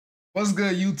What's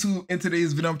good, YouTube? In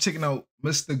today's video, I'm checking out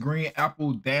Mr. Green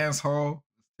Apple Dance Hall.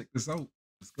 Let's check this out.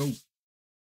 Let's go.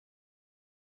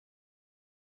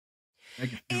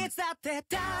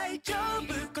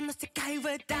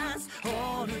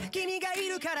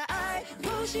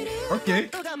 Okay.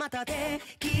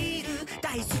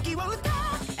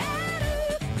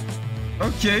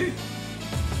 Okay.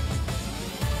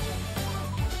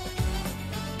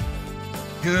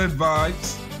 Good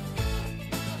vibes.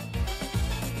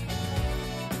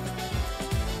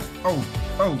 Oh.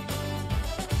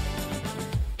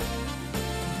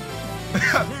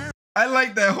 I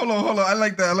like that. Hold on. I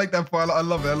like that part. I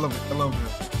love it.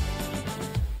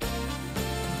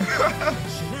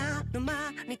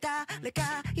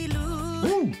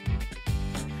 Ooh.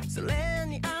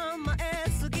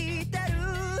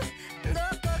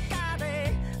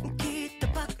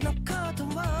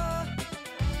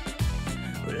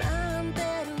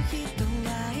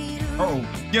 Oh,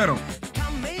 get him.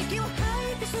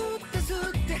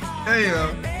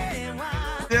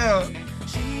 Yeah.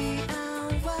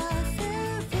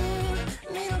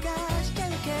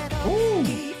 Ooh.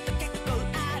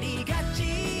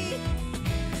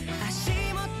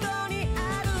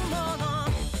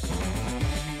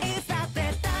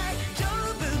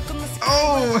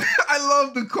 Oh, I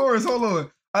love the chorus. Hold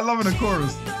on. I love the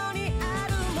chorus.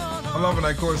 I'm loving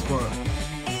that chorus part.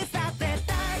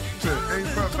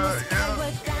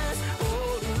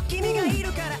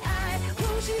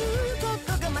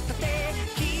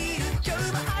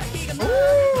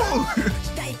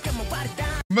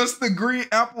 Mr. Green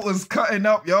Apple is cutting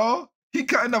up, y'all. He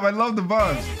cutting up. I love the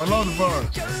vibes.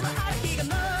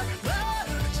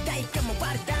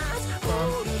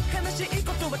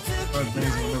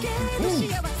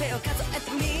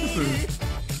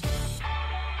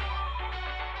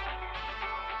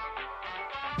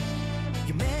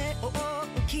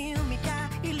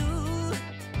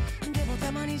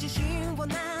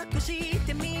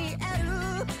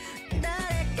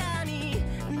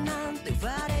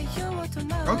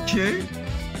 Okay.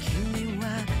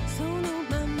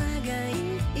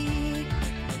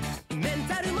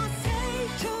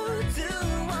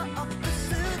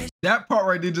 That part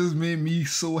right there just made me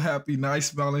so happy. Nice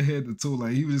smiling head to toe.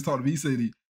 Like he was just talking to me, he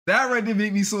said that right there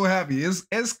made me so happy.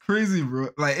 It's crazy, bro.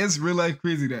 Like it's real life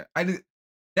crazy that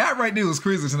that right there was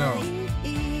crazy to know.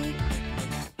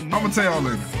 I'm gonna tell y'all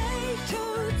later.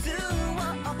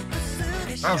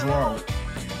 That's wild.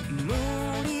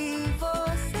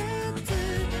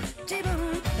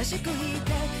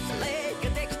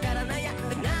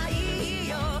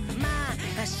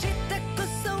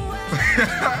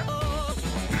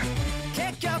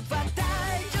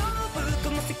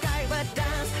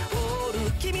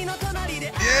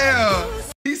 Yeah.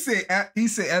 He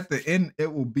said at the end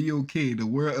it will be okay. The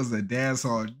world is a dance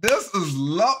hall. This is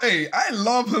love. Hey, I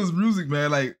love his music,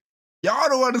 man. Like y'all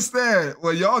don't understand.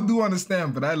 Well, y'all do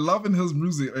understand, but I love his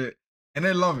music, and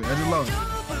I love it. I just love it.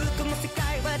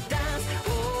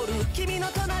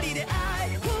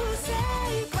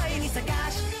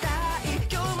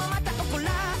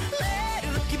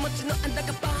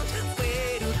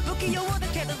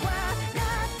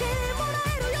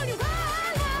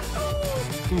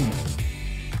 Ooh.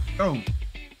 Oh,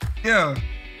 yeah.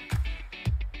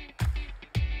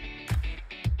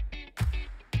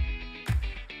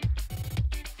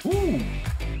 Ooh.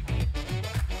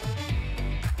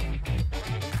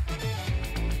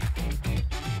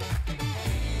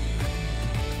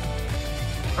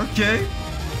 Okay.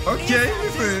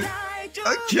 Listen.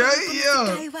 Okay,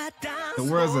 yeah. The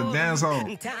world's a dance hall.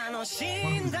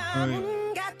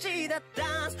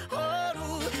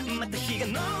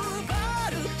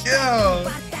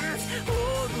 Yeah.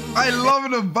 I love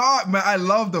the vibe, man. I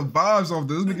love the vibes of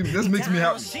this. This makes me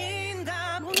happy.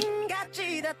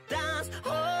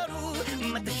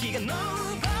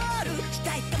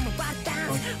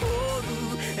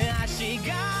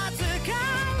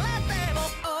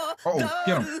 Oh,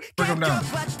 get him. Break him down.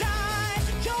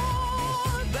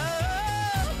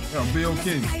 Yeah, be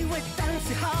okay.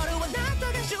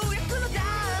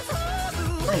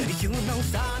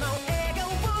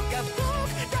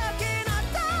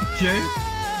 Okay.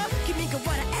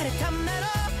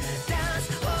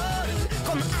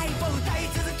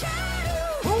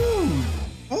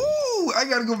 Ooh, I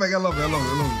gotta go back. I love it.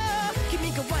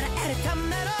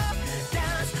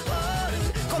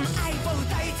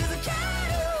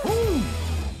 Ooh,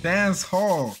 dance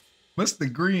hall,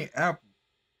 Mr. Green Apple.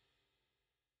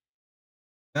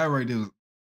 That right there was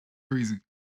crazy.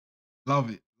 Love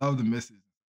it. Love the message.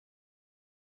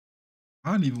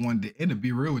 I don't even want the end to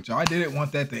be real with y'all. I didn't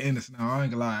want that to end this now. I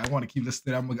ain't gonna lie. I want to keep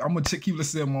listening. I'm gonna keep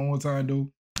listening one more time,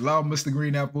 though. Love Mr.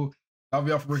 Green Apple. Love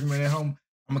y'all for breaking man at home.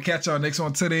 I'm gonna catch y'all next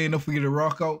one today. Don't forget to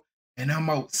rock out. And I'm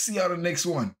out. See y'all the next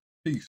one. Peace.